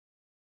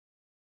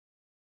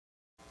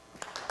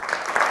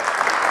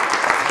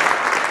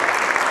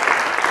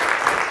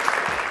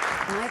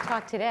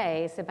talk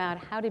today is about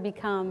how to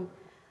become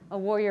a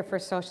warrior for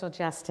social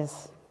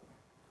justice.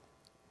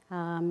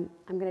 I'm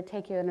going to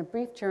take you on a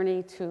brief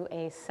journey to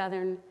a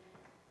southern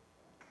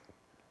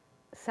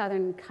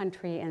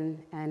country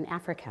in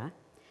Africa.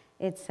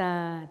 It's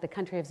the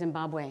country of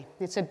Zimbabwe.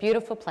 It's a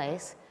beautiful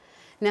place,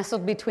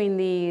 nestled between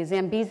the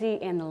Zambezi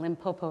and the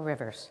Limpopo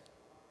rivers.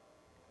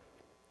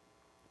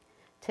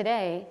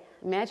 Today,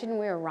 imagine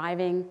we're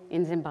arriving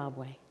in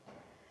Zimbabwe.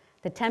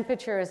 The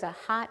temperature is a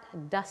hot,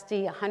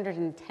 dusty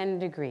 110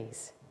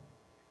 degrees.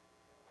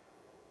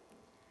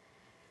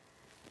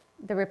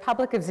 The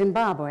Republic of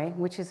Zimbabwe,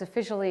 which is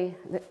officially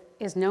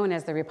known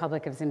as the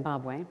Republic of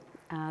Zimbabwe,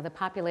 the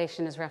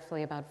population is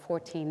roughly about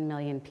 14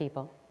 million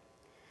people.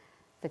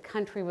 The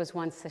country was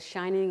once a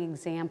shining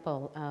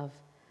example of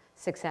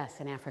success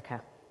in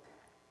Africa.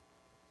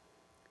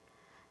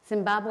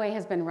 Zimbabwe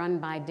has been run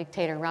by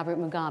dictator Robert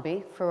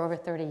Mugabe for over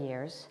 30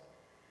 years.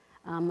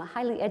 A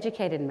highly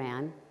educated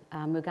man,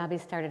 Mugabe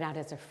started out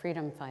as a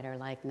freedom fighter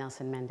like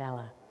Nelson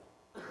Mandela.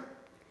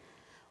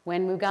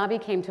 When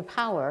Mugabe came to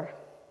power,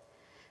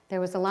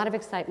 there was a lot of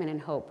excitement and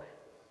hope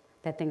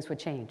that things would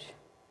change,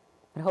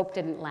 but hope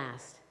didn't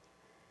last.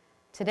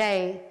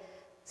 Today,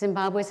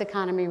 Zimbabwe's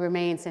economy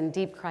remains in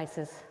deep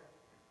crisis.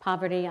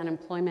 Poverty,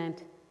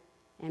 unemployment,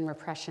 and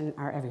repression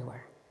are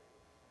everywhere.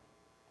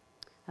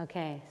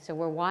 Okay, so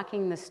we're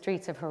walking the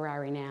streets of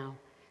Harare now.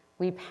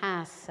 We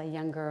pass a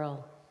young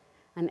girl,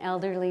 an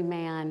elderly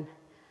man,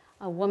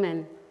 a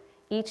woman,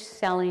 each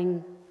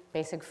selling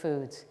basic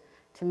foods,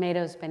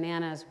 tomatoes,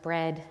 bananas,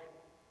 bread.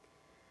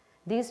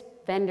 These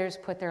vendors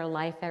put their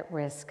life at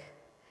risk.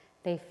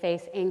 They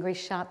face angry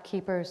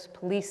shopkeepers,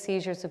 police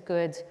seizures of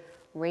goods,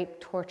 rape,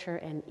 torture,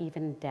 and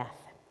even death.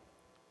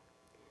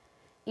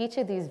 Each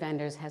of these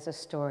vendors has a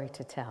story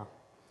to tell,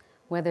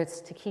 whether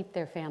it's to keep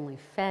their family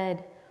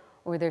fed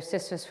or their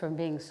sisters from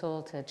being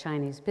sold to a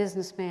Chinese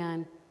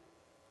businessman.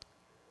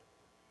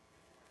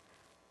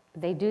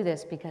 They do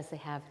this because they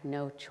have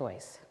no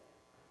choice.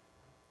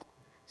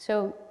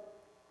 So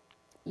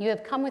you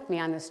have come with me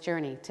on this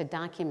journey to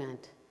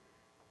document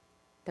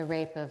the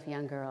rape of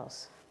young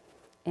girls.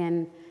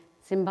 In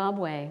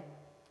Zimbabwe,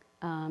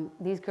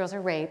 these girls are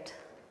raped,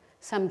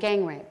 some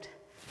gang raped.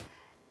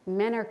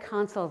 Men are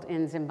counseled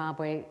in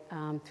Zimbabwe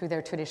through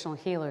their traditional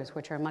healers,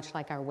 which are much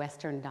like our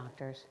Western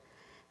doctors,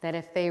 that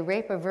if they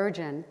rape a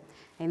virgin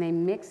and they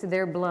mix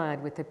their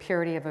blood with the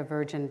purity of a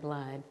virgin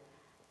blood,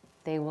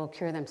 they will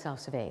cure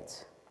themselves of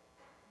AIDS.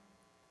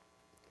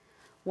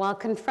 While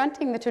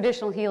confronting the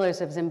traditional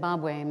healers of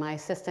Zimbabwe, my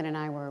assistant and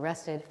I were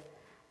arrested,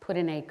 put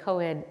in a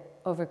co-ed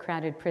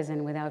overcrowded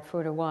prison without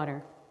food or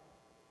water.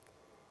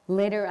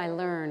 Later, I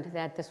learned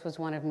that this was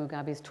one of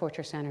Mugabe's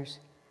torture centers,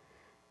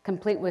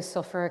 complete with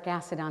sulfuric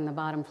acid on the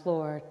bottom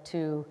floor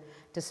to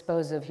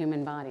dispose of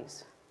human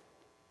bodies.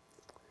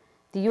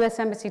 The US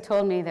Embassy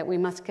told me that we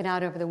must get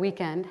out over the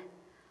weekend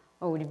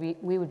or we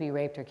would be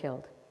raped or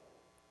killed.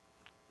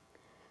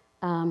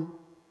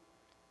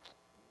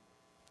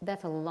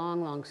 That's a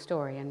long, long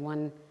story and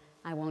one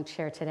I won't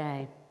share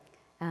today.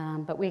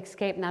 But we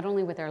escaped not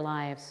only with our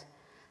lives,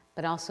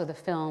 but also the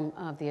film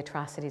of the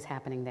atrocities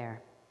happening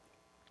there.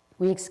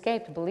 We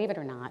escaped, believe it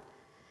or not,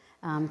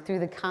 through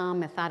the calm,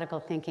 methodical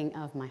thinking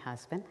of my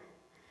husband,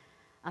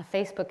 a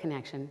Facebook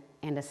connection,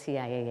 and a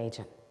CIA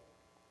agent.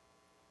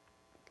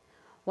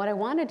 What I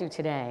want to do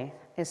today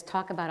is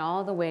talk about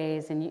all the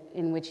ways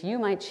in which you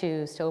might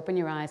choose to open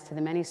your eyes to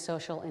the many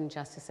social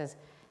injustices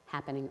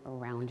happening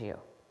around you,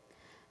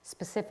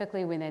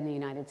 specifically within the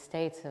United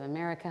States of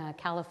America,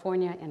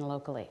 California, and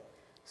locally.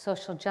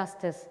 Social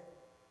justice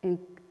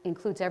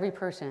includes every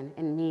person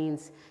and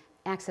means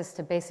access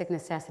to basic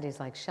necessities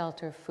like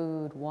shelter,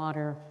 food,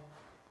 water,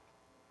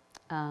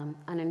 an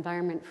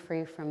environment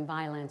free from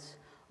violence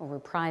or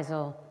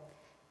reprisal,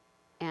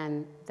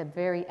 and the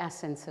very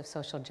essence of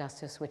social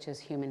justice, which is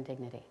human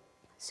dignity.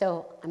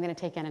 So I'm going to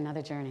take you on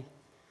another journey.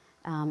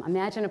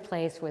 Imagine a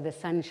place where the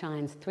sun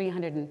shines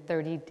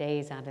 330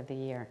 days out of the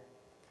year,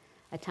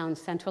 a town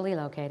centrally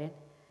located,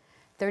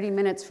 30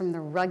 minutes from the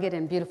rugged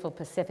and beautiful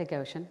Pacific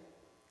Ocean,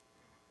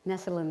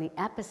 nestled in the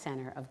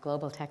epicenter of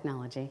global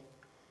technology,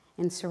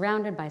 and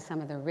surrounded by some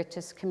of the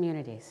richest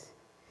communities.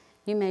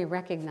 You may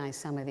recognize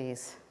some of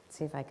these. Let's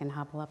see if I can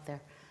hobble up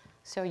there.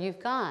 So you've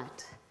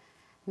got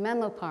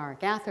Menlo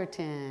Park,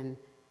 Atherton,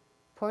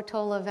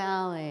 Portola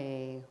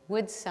Valley,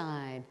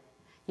 Woodside.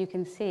 You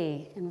can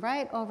see, and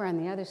right over on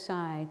the other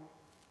side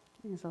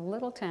is a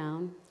little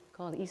town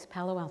called East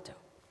Palo Alto.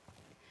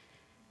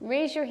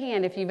 Raise your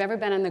hand if you've ever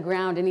been on the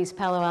ground in East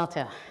Palo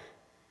Alto.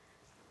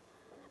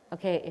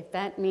 Okay, if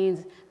that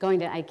means going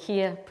to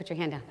IKEA, put your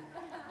hand down.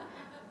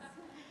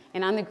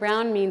 And on the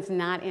ground means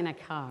not in a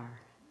car.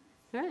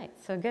 All right,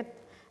 so good.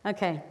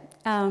 Okay.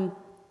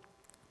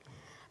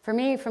 For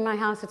me, from my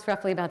house, it's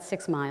roughly about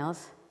 6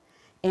 miles.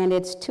 And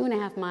it's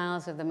 2.5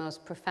 miles of the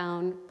most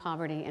profound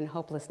poverty and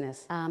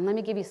hopelessness. Let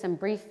me give you some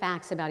brief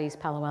facts about East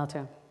Palo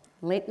Alto.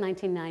 Late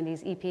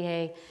 1990s,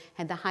 EPA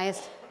had the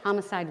highest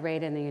homicide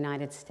rate in the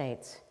United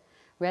States.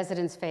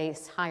 Residents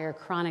face higher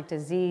chronic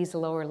disease,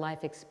 lower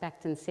life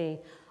expectancy,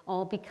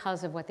 all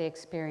because of what they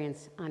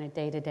experience on a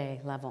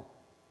day-to-day level.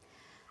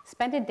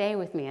 Spend a day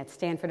with me at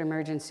Stanford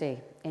Emergency,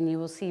 and you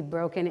will see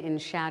broken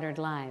and shattered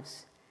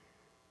lives.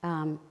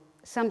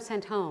 Some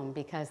sent home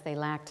because they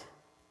lacked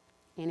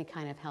any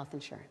kind of health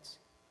insurance.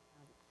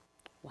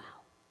 Wow,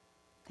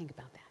 think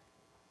about that.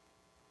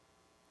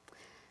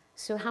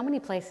 So how many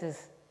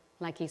places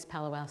like East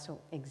Palo Alto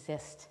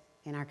exist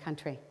in our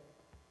country?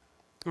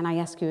 And I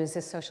ask you, is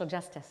this social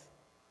justice?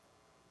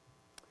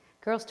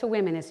 Girls to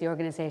Women is the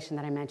organization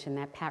that I mentioned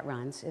that Pat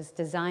runs. It's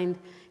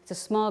a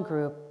small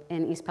group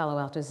in East Palo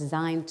Alto. It's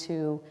designed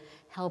to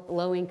help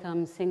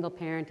low-income,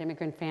 single-parent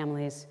immigrant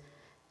families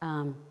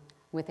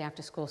with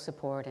after-school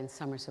support and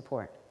summer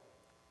support.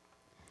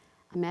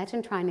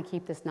 Imagine trying to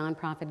keep this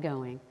nonprofit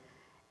going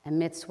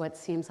amidst what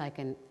seems like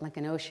an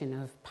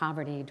ocean of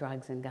poverty,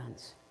 drugs, and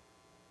guns.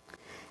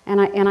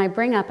 And I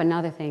bring up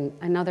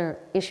another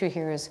issue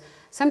here is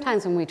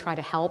sometimes when we try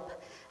to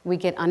help, we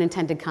get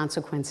unintended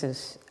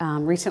consequences.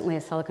 Recently,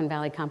 a Silicon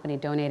Valley company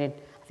donated,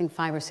 I think,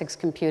 5 or 6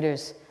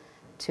 computers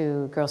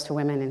to Girls to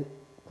Women, and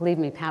believe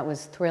me, Pat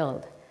was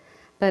thrilled.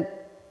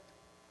 But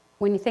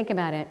when you think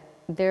about it,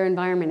 their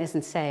environment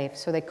isn't safe,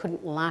 so they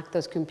couldn't lock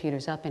those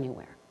computers up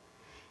anywhere.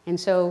 And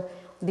so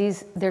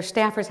their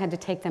staffers had to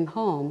take them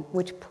home,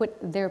 which put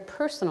their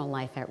personal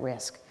life at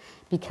risk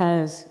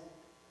because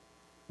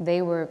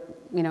they were,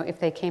 if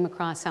they came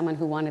across someone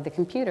who wanted the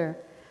computer,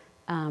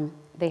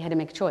 they had to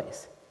make a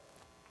choice.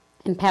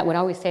 And Pat would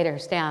always say to her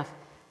staff,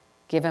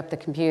 give up the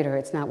computer,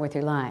 it's not worth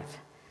your life.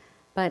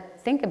 But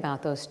think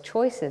about those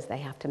choices they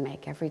have to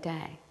make every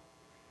day.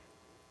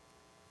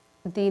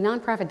 The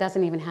nonprofit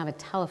doesn't even have a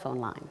telephone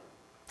line.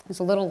 There's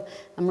a little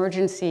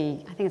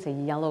emergency, I think it's a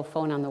yellow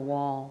phone on the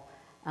wall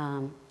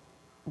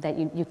that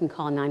you can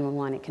call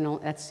 911.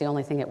 That's the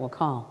only thing it will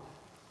call.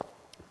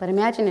 But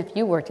imagine if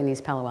you worked in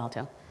East Palo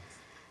Alto.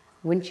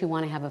 Wouldn't you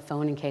want to have a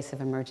phone in case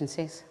of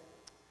emergencies?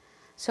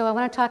 So I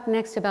want to talk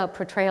next about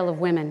portrayal of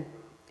women.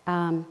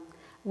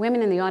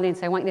 Women in the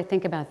audience, I want you to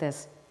think about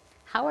this.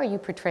 How are you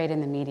portrayed in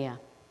the media,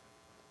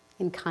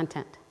 in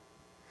content?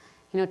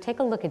 Take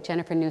a look at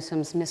Jennifer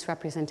Newsom's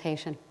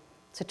Misrepresentation.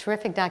 It's a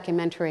terrific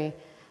documentary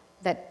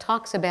that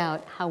talks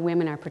about how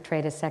women are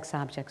portrayed as sex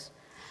objects.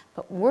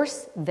 But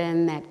worse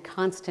than that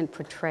constant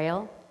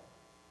portrayal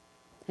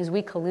is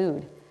we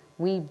collude.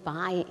 We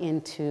buy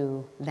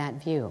into that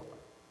view.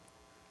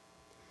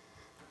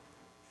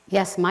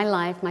 Yes, my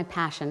life, my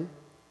passion,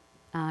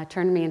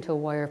 turned me into a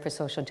warrior for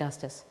social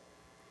justice.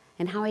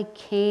 And how I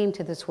came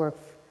to this work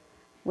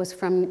was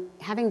from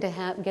having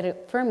to get a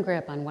firm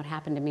grip on what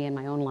happened to me in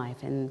my own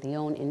life and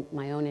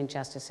my own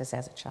injustices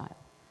as a child.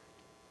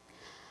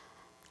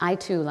 I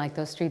too, like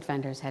those street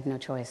vendors, had no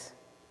choice.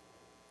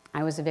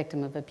 I was a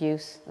victim of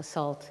abuse,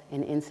 assault,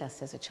 and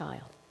incest as a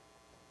child.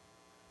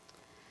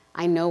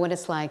 I know what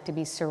it's like to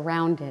be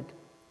surrounded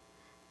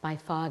by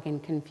fog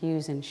and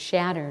confused and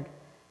shattered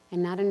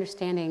and not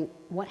understanding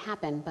what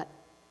happened, but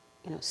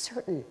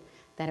certain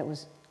that it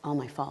was all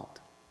my fault.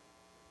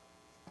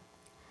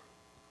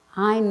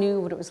 I knew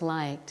what it was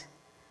like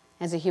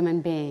as a human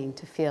being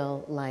to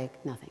feel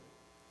like nothing.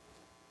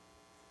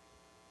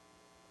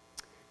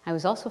 I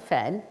was also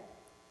fed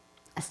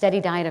a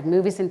steady diet of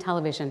movies and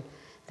television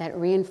that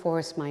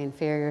reinforced my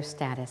inferior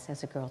status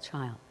as a girl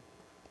child.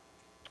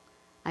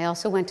 I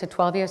also went to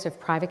 12 years of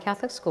private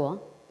Catholic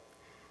school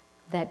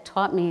that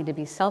taught me to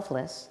be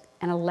selfless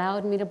and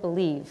allowed me to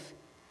believe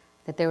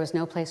that there was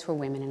no place for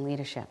women in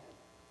leadership.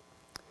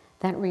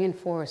 That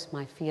reinforced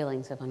my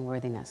feelings of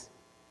unworthiness.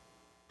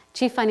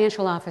 Chief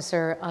Financial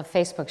Officer of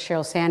Facebook,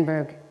 Sheryl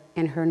Sandberg,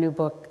 in her new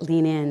book,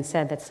 Lean In,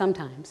 said that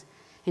sometimes,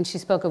 and she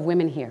spoke of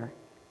women here,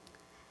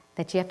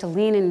 that you have to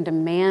lean in and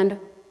demand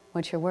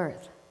what you're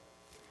worth.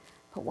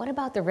 But what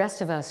about the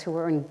rest of us who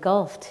were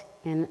engulfed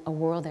in a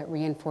world that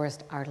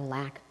reinforced our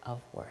lack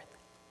of worth?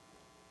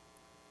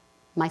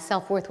 My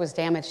self-worth was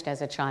damaged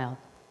as a child,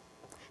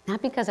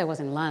 not because I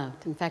wasn't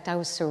loved. In fact, I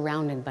was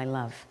surrounded by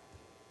love.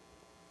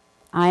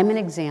 I'm an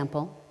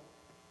example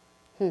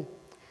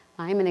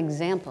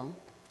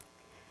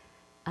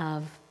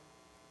of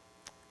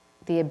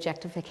the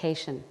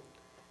objectification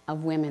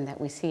of women that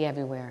we see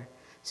everywhere.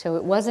 So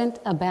it wasn't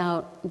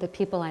about the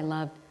people I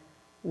loved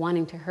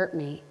wanting to hurt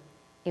me.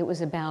 It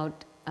was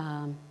about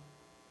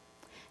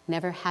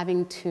never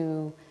having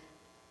to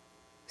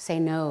say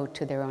no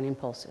to their own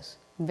impulses.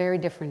 Very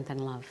different than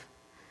love.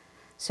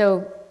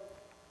 So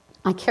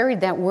I carried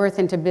that worth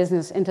into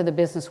the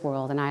business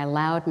world, and I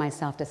allowed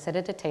myself to sit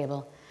at a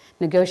table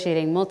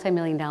negotiating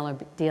multi-million-dollar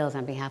deals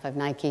on behalf of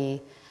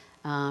Nike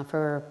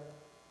for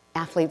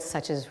athletes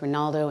such as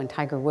Ronaldo and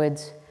Tiger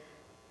Woods.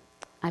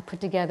 I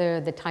put together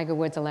the Tiger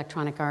Woods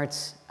Electronic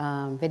Arts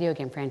video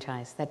game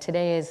franchise that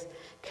today is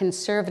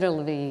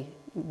conservatively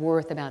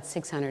worth about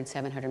 $600,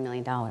 $700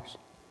 million.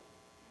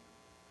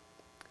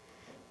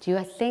 Do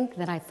you think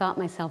that I thought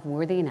myself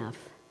worthy enough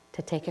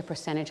to take a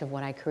percentage of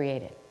what I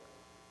created?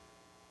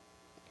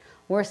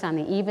 Worse, on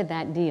the eve of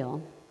that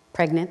deal,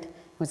 pregnant,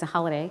 it was a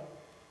holiday,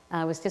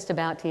 was just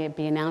about to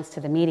be announced to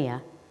the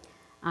media,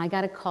 I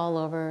got a call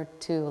over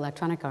to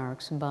Electronic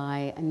Arts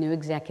by a new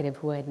executive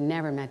who I had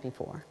never met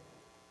before.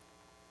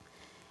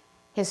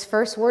 His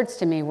first words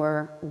to me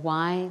were,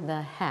 "Why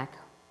the heck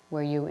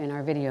were you in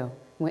our video,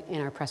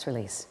 in our press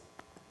release?"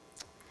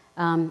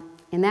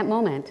 In that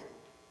moment,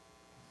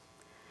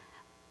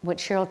 what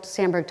Sheryl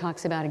Sandberg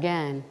talks about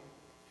again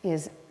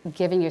is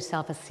giving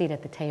yourself a seat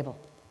at the table.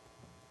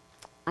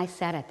 I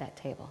sat at that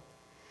table.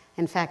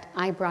 In fact,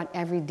 I brought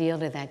every deal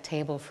to that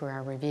table for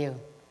our review.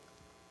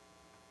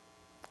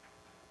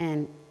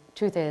 And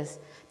truth is,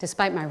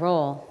 despite my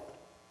role,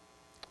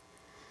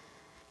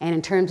 and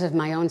in terms of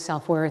my own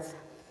self-worth,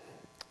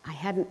 I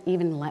hadn't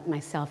even let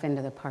myself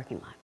into the parking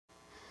lot.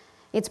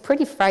 It's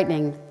pretty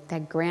frightening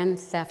that Grand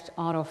Theft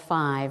Auto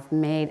 5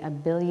 made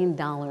 $1 billion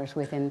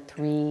within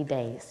 3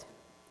 days.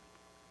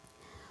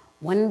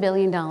 $1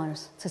 billion.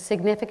 It's a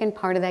significant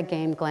part of that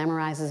game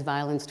glamorizes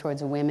violence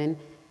towards women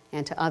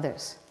and to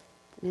others.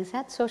 Is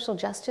that social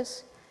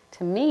justice?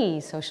 To me,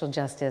 social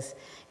justice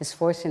is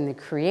forcing the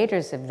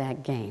creators of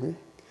that game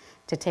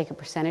to take a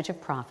percentage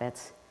of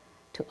profits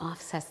to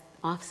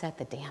offset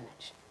the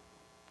damage.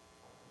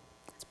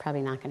 It's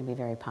probably not going to be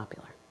very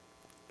popular.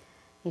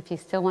 If you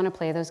still want to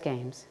play those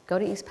games, go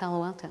to East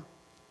Palo Alto,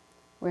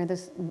 where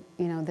this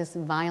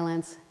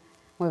violence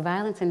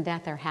and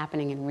death are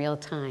happening in real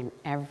time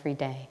every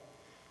day.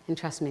 And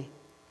trust me,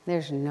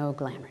 there's no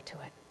glamour to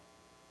it.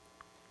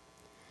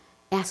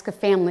 Ask a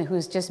family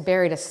who's just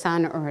buried a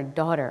son or a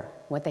daughter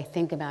what they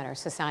think about our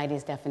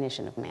society's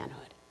definition of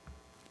manhood.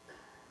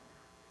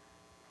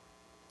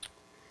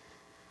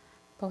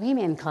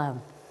 Bohemian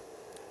Club.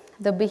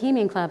 The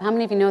Bohemian Club. How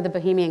many of you know the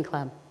Bohemian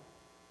Club?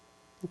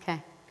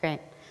 Okay, great.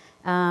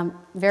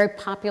 Very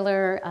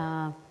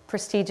popular,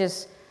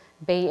 prestigious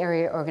Bay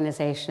Area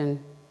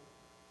organization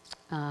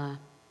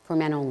for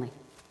men only.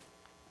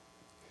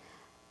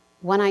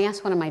 When I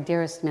asked one of my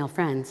dearest male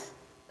friends,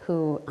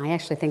 who I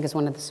actually think is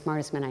one of the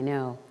smartest men I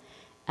know,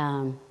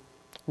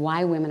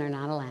 why women are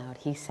not allowed,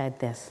 he said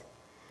this: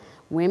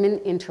 "Women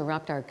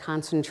interrupt our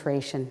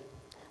concentration.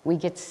 We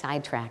get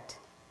sidetracked.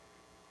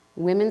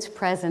 Women's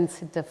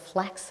presence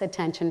deflects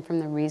attention from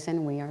the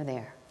reason we are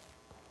there."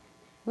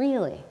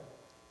 Really?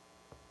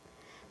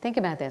 Think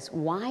about this.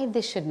 Why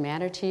this should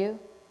matter to you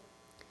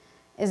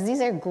is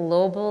these are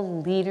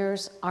global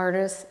leaders,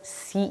 artists,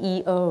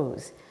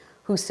 CEOs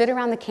who sit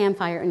around the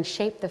campfire and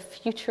shape the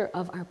future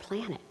of our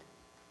planet.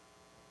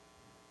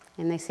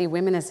 And they see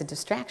women as a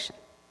distraction.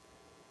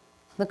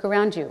 Look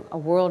around you, a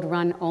world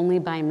run only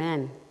by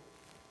men.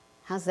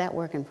 How's that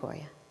working for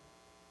you?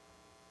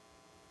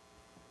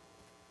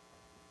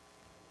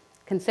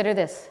 Consider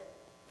this.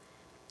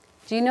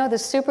 Do you know the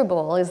Super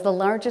Bowl is the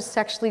largest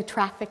sexually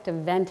trafficked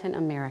event in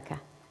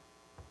America?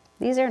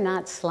 These are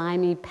not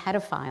slimy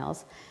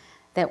pedophiles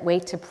that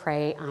wait to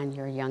prey on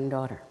your young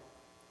daughter.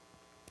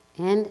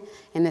 And,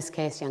 in this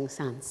case, young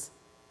sons.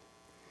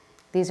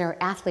 These are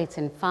athletes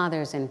and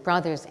fathers and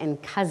brothers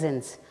and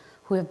cousins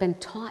who have been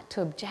taught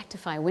to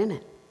objectify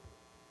women.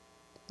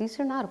 These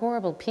are not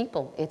horrible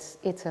people.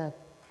 It's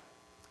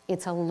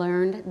a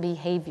learned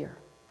behavior.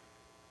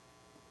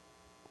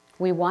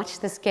 We watch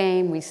this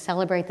game, we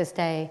celebrate this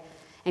day,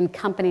 and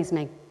companies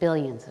make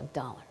billions of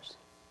dollars.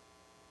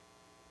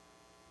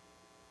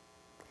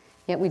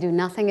 Yet we do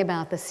nothing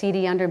about the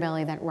seedy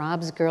underbelly that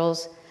robs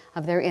girls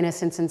of their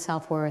innocence and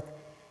self-worth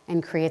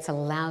and creates a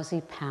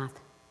lousy path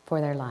for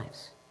their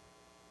lives.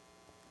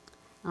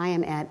 I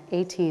am at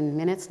 18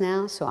 minutes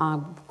now, so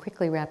I'll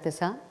quickly wrap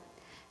this up.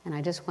 And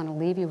I just want to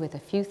leave you with a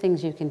few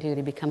things you can do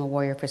to become a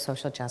warrior for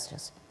social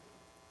justice.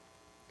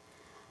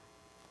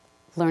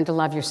 Learn to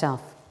love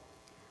yourself.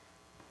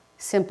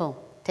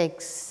 Simple.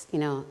 Takes,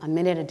 a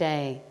minute a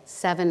day,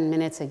 7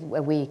 minutes a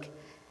week,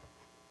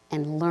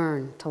 and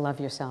learn to love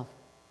yourself.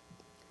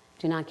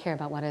 Do not care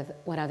about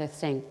what others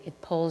think.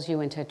 It pulls you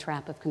into a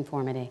trap of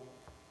conformity.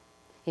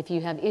 If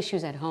you have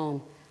issues at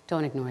home,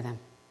 don't ignore them.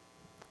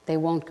 They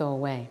won't go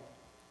away.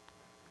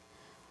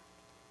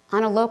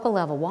 On a local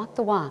level, walk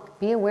the walk.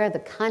 Be aware of the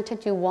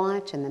content you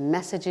watch and the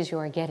messages you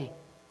are getting.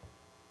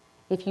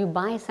 If you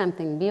buy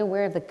something, be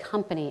aware of the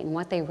company and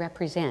what they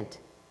represent.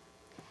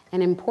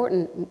 And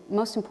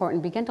most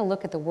important, begin to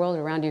look at the world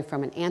around you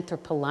from an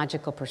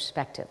anthropological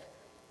perspective.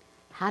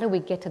 How do we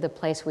get to the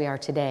place we are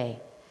today?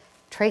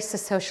 Trace the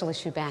social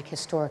issue back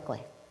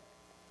historically.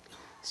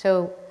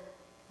 So,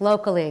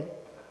 locally,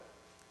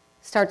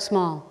 start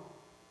small.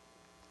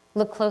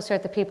 Look closer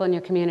at the people in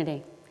your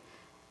community.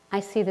 I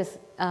see this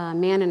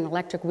man in an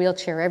electric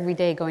wheelchair every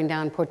day going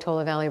down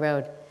Portola Valley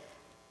Road.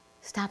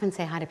 Stop and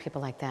say hi to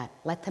people like that.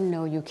 Let them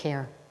know you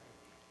care.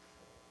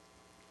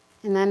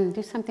 And then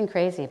do something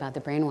crazy about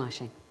the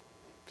brainwashing.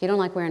 If you don't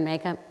like wearing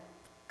makeup,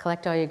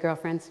 collect all your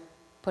girlfriends,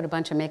 put a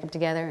bunch of makeup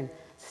together and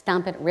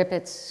stomp it, rip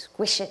it,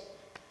 squish it,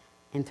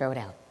 and throw it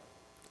out.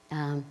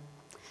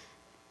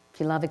 If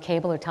you love a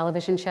cable or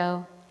television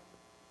show,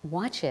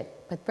 watch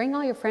it, but bring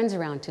all your friends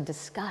around to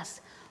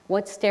discuss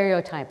what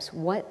stereotypes,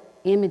 what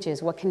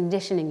images, what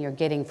conditioning you're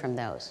getting from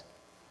those.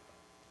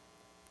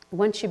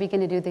 Once you begin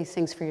to do these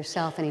things for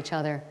yourself and each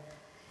other,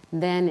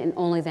 then and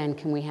only then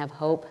can we have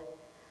hope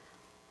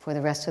for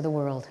the rest of the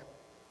world.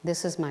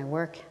 This is my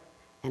work,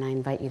 and I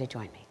invite you to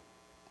join me.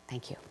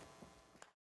 Thank you.